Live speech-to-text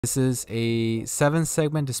This is a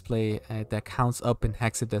 7-segment display that counts up in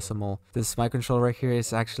hexadecimal. This microcontroller right here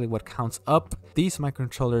is actually what counts up. These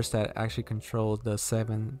microcontrollers that actually control the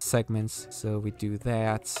 7 segments. So we do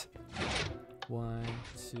that. 1,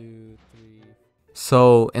 2, 3.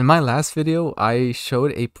 So in my last video, I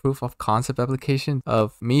showed a proof of concept application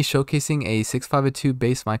of me showcasing a 6502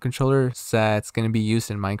 based microcontroller that's going to be used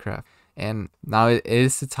in Minecraft. And now it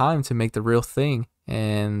is the time to make the real thing.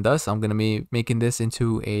 And thus I'm going to be making this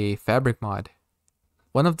into a fabric mod.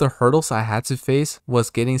 One of the hurdles I had to face was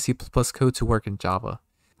getting C++ code to work in Java.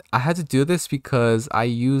 I had to do this because I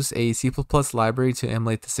use a C++ library to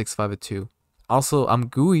emulate the 6502. Also,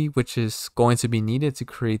 GUI, which is going to be needed to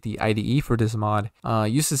create the IDE for this mod,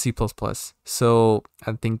 uses C++. So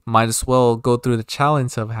I think might as well go through the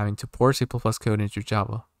challenge of having to port C++ code into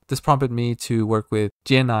Java. This prompted me to work with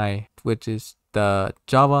JNI, which is the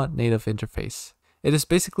Java Native Interface. It is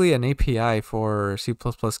basically an API for C++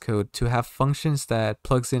 code to have functions that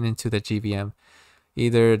plugs in into the JVM.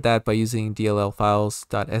 Either that by using DLL files,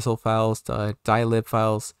 .so files, .dylib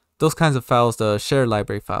files, those kinds of files, the shared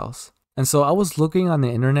library files. And so I was looking on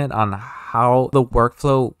the internet on how the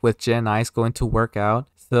workflow with JNI is going to work out.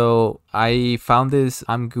 So I found this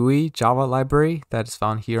GUI Java library that is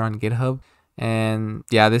found here on GitHub. And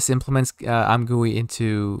yeah, this implements GUI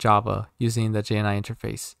into Java using the JNI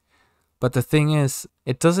interface. But the thing is,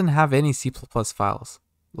 it doesn't have any C++ files.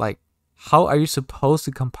 Like, how are you supposed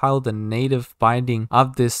to compile the native binding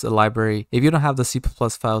of this library if you don't have the C++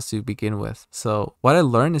 files to begin with? So what I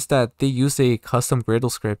learned is that they use a custom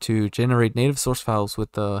Gradle script to generate native source files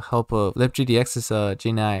with the help of libgdx's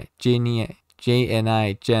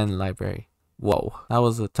JNI gen library. Whoa, that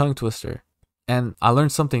was a tongue twister. And I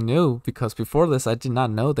learned something new because before this, I did not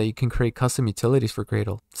know that you can create custom utilities for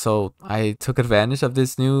Gradle. So I took advantage of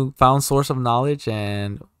this new found source of knowledge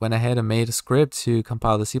and went ahead and made a script to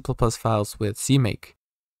compile the C++ files with CMake.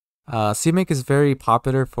 CMake is very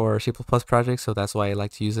popular for C++ projects, so that's why I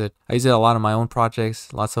like to use it. I use it a lot in my own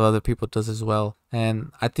projects. Lots of other people does as well.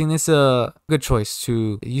 And I think it's a good choice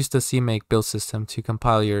to use the CMake build system to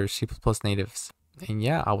compile your C++ natives. And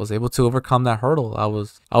yeah, I was able to overcome that hurdle. I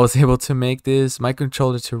was able to make this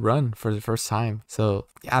microcontroller to run for the first time. So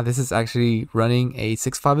yeah, this is actually running a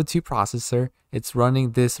 6502 processor. It's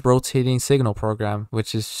running this rotating signal program,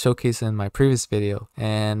 which is showcased in my previous video.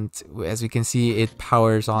 And as we can see, it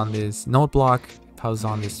powers on this node block, powers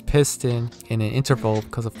on this piston in an interval,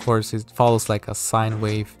 because of course it follows like a sine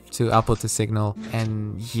wave to output the signal.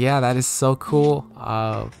 And yeah, that is so cool.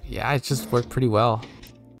 Yeah, it just worked pretty well.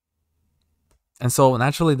 And so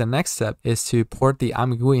naturally the next step is to port the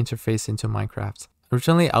GUI interface into Minecraft.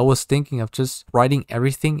 Originally I was thinking of just writing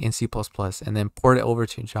everything in C++ and then port it over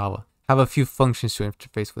to Java. Have a few functions to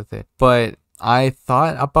interface with it. But I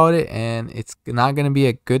thought about it and it's not going to be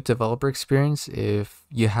a good developer experience if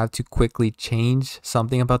you have to quickly change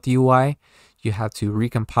something about the UI. You have to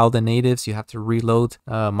recompile the natives, you have to reload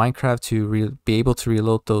Minecraft to be able to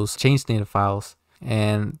reload those changed native files.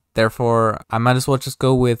 And therefore, I might as well just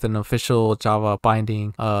go with an official Java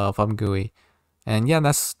binding of GUI. And yeah,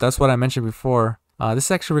 that's what I mentioned before. This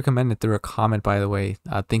is actually recommended through a comment, by the way.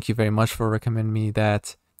 Thank you very much for recommending me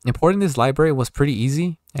that. Importing this library was pretty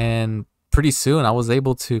easy, and pretty soon I was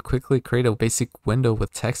able to quickly create a basic window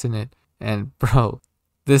with text in it. And bro,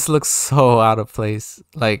 this looks so out of place.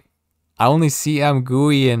 Like, I only see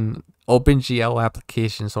GUI in OpenGL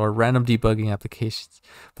applications or random debugging applications,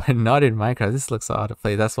 but not in Minecraft. This looks so out of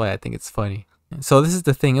place. That's why I think it's funny. So this is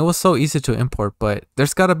the thing. It was so easy to import, but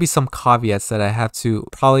there's got to be some caveats that I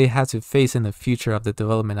probably have to face in the future of the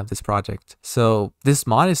development of this project. So this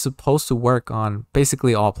mod is supposed to work on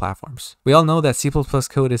basically all platforms. We all know that C++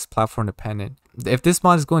 code is platform dependent. If this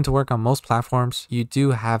mod is going to work on most platforms, you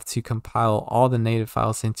do have to compile all the native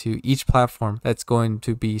files into each platform that's going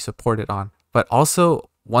to be supported on. But also,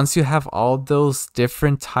 once you have all those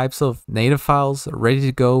different types of native files ready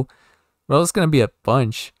to go, well, it's going to be a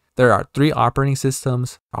bunch. There are 3 operating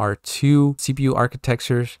systems, there are 2 CPU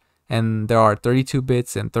architectures, and there are 32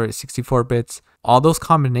 bits and 64 bits. All those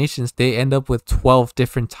combinations, they end up with 12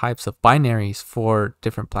 different types of binaries for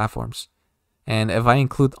different platforms. And if I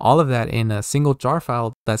include all of that in a single jar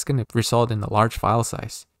file, that's going to result in a large file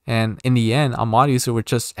size. And in the end, a mod user would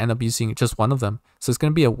just end up using just one of them. So it's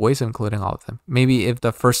going to be a waste of including all of them. Maybe if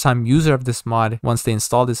the first time user of this mod, once they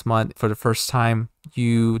install this mod for the first time,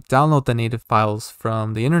 you download the native files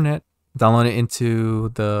from the internet, download it into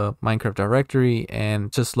the Minecraft directory,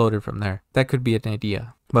 and just load it from there. That could be an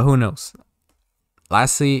idea, but who knows?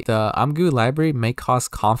 Lastly, the GUI library may cause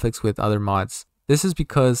conflicts with other mods. This is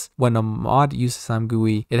because when a mod uses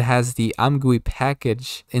AmGUI, it has the AmGUI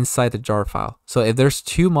package inside the jar file. So if there's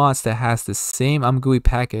two mods that has the same AmGUI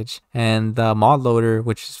package and the mod loader,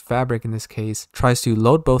 which is Fabric in this case, tries to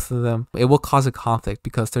load both of them, it will cause a conflict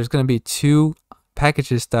because there's going to be two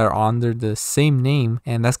packages that are under the same name,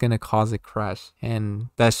 and that's going to cause a crash, and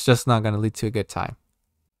that's just not going to lead to a good time.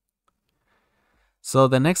 So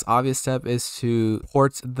the next obvious step is to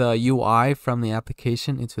port the UI from the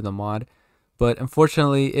application into the mod, but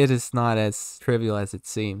unfortunately it is not as trivial as it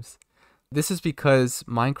seems. This is because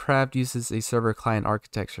Minecraft uses a server client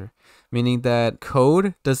architecture, meaning that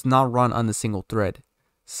code does not run on a single thread.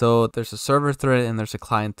 So there's a server thread and there's a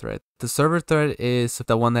client thread. The server thread is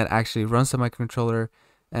the one that actually runs the microcontroller,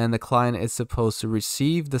 and the client is supposed to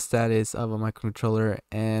receive the status of a microcontroller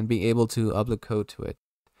and be able to upload code to it.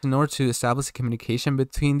 In order to establish a communication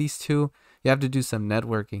between these two, you have to do some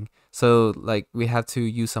networking. So like we have to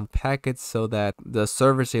use some packets so that the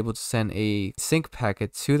server is able to send a sync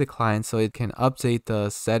packet to the client so it can update the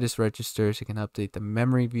status registers, it can update the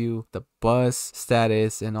memory view, the bus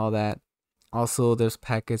status, and all that. Also, there's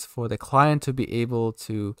packets for the client to be able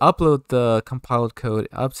to upload the compiled code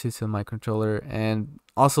up to the microcontroller and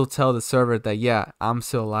also tell the server that, yeah, I'm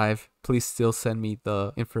still alive. Please still send me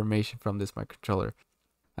the information from this microcontroller.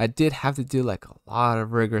 I did have to do like a lot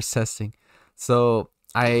of rigorous testing. So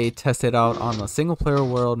I tested out on the single player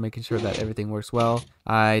world, making sure that everything works well.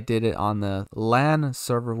 I did it on the LAN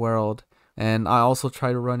server world, and I also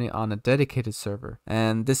try to run it on a dedicated server.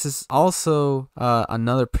 And this is also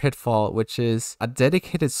another pitfall, which is a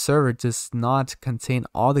dedicated server does not contain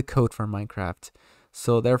all the code for Minecraft.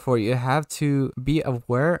 So therefore you have to be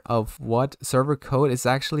aware of what server code is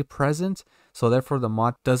actually present. So therefore the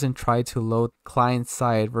mod doesn't try to load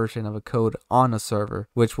client-side version of a code on a server,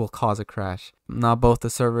 which will cause a crash. Now both the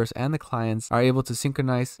servers and the clients are able to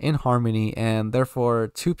synchronize in harmony, and therefore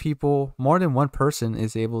two people, more than one person,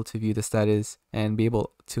 is able to view the status and be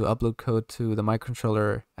able to upload code to the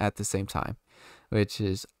microcontroller at the same time, which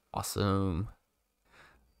is awesome.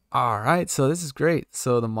 Alright, so this is great.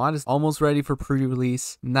 So the mod is almost ready for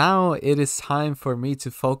pre-release. Now it is time for me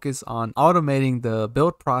to focus on automating the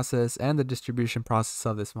build process and the distribution process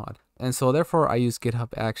of this mod. And so therefore I use GitHub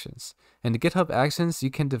Actions. In the GitHub Actions,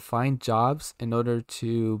 you can define jobs in order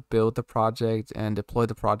to build the project and deploy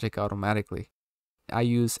the project automatically. I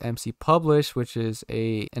use MC Publish, which is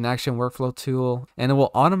an action workflow tool, and it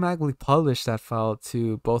will automatically publish that file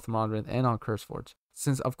to both Modrinth and on CurseForge.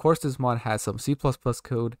 Since of course this mod has some C++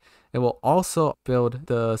 code, it will also build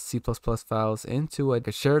the C++ files into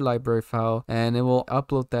a shared library file, and it will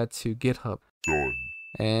upload that to GitHub. Done.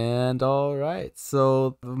 And alright,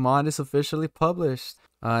 so the mod is officially published.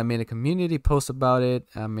 I made a community post about it,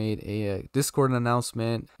 I made a Discord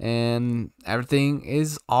announcement, and everything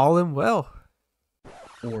is all in well.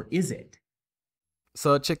 Or is it?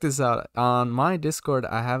 So check this out. On my Discord,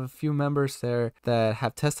 I have a few members there that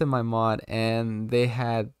have tested my mod, and they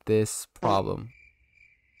had this problem.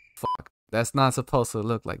 Fuck, that's not supposed to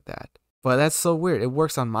look like that. But that's so weird. It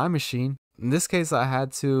works on my machine. In this case, I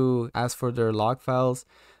had to ask for their log files,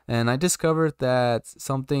 and I discovered that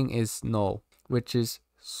something is null, which is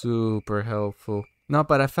super helpful. No,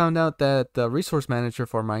 but I found out that the resource manager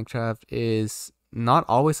for Minecraft is not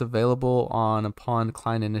always available upon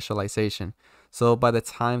client initialization. So by the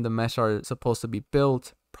time the mesh are supposed to be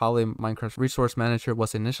built, probably Minecraft Resource Manager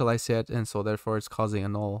wasn't initialized yet, and so therefore it's causing a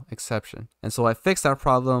null exception. And so I fixed that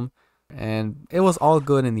problem, and it was all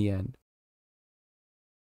good in the end.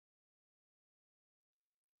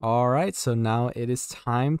 Alright, so now it is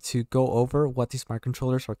time to go over what these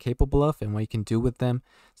microcontrollers are capable of and what you can do with them.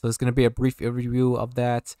 So there's going to be a brief overview of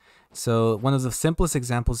that. So one of the simplest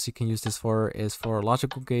examples you can use this for is for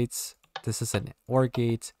logical gates. This is an OR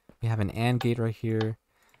gate. We have an AND gate right here,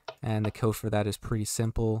 and the code for that is pretty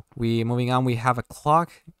simple. Moving on, we have a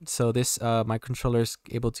clock. So this microcontroller is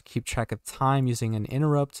able to keep track of time using an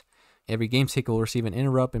interrupt. Every game cycle will receive an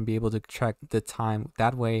interrupt and be able to track the time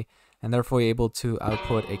that way, and therefore you're able to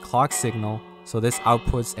output a clock signal. So this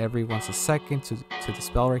outputs every once a second to the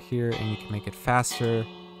spell right here, and you can make it faster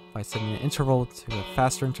by setting an interval to a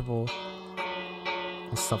faster interval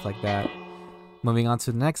and stuff like that. Moving on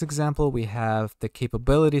to the next example, we have the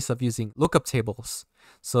capabilities of using lookup tables.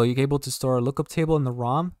 So you're able to store a lookup table in the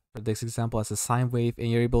ROM, for this example as a sine wave, and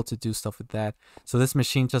you're able to do stuff with that. So this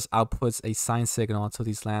machine just outputs a sine signal to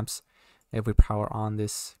these lamps if we power on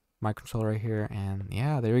this microcontroller right here, and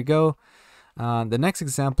yeah, there we go. The next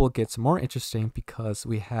example gets more interesting because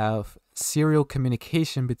we have serial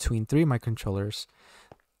communication between three microcontrollers,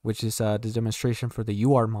 which is the demonstration for the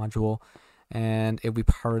UART module. And if we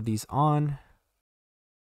power these on,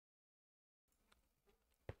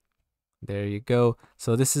 There you go.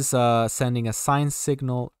 So this is sending a sine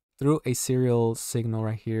signal through a serial signal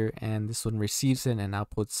right here, and this one receives it and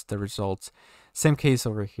outputs the results. Same case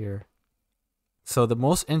over here. So the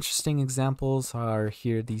most interesting examples are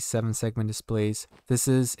here, these 7-segment displays. This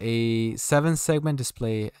is a 7-segment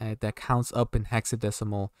display that counts up in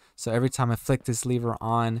hexadecimal. So every time I flick this lever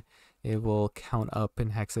on, it will count up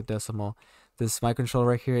in hexadecimal. This microcontroller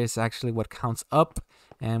right here is actually what counts up,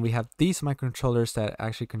 and we have these microcontrollers that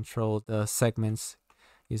actually control the segments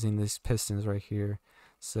using these pistons right here.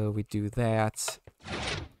 So we do that.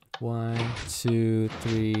 1, 2,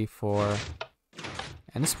 3, 4,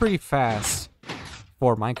 and it's pretty fast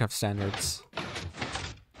for Minecraft standards.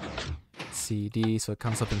 C, D, so it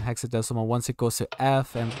comes up in hexadecimal. Once it goes to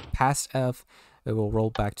F and past F, it will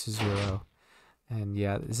roll back to 0. And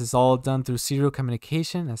yeah, this is all done through serial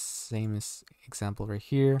communication. That's the same as example right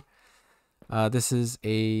here. This is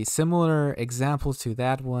a similar example to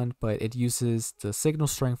that one, but it uses the signal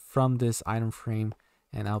strength from this item frame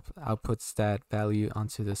and outputs that value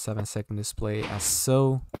onto the 7-segment display as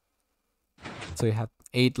so. So you have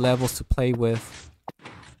 8 levels to play with.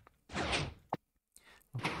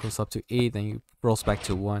 Goes up to 8, then you rolls back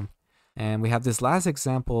to 1. And we have this last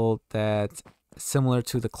example that, similar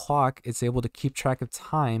to the clock, it's able to keep track of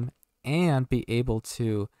time and be able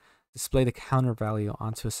to display the counter value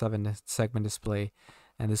onto a 7-segment display.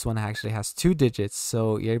 And this one actually has 2 digits,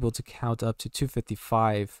 so you're able to count up to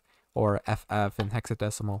 255 or FF in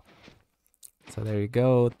hexadecimal. So there you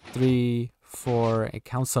go, 3, 4, it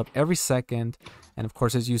counts up every second. And of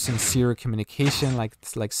course, it's using serial communication like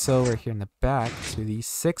so right here in the back to these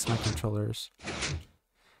 6 microcontrollers.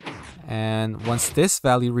 And once this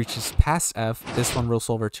value reaches past F, this one rolls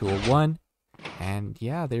over to a 1. And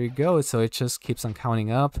yeah, there you go. So it just keeps on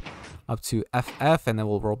counting up to FF, and then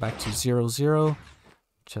we'll roll back to 0, 0,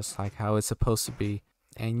 just like how it's supposed to be.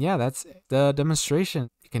 And yeah, that's the demonstration.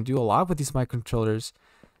 You can do a lot with these microcontrollers.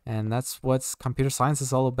 And that's what computer science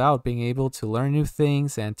is all about, being able to learn new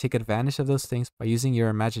things and take advantage of those things by using your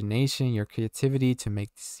imagination, your creativity to make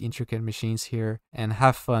these intricate machines here and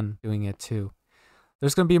have fun doing it too.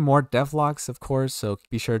 There's going to be more devlogs, of course, so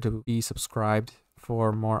be sure to be subscribed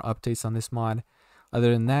for more updates on this mod.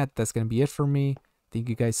 Other than that, that's going to be it for me. Thank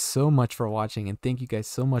you guys so much for watching, and thank you guys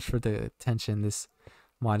so much for the attention this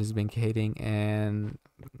mod has been getting. And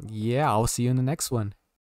yeah, I'll see you in the next one.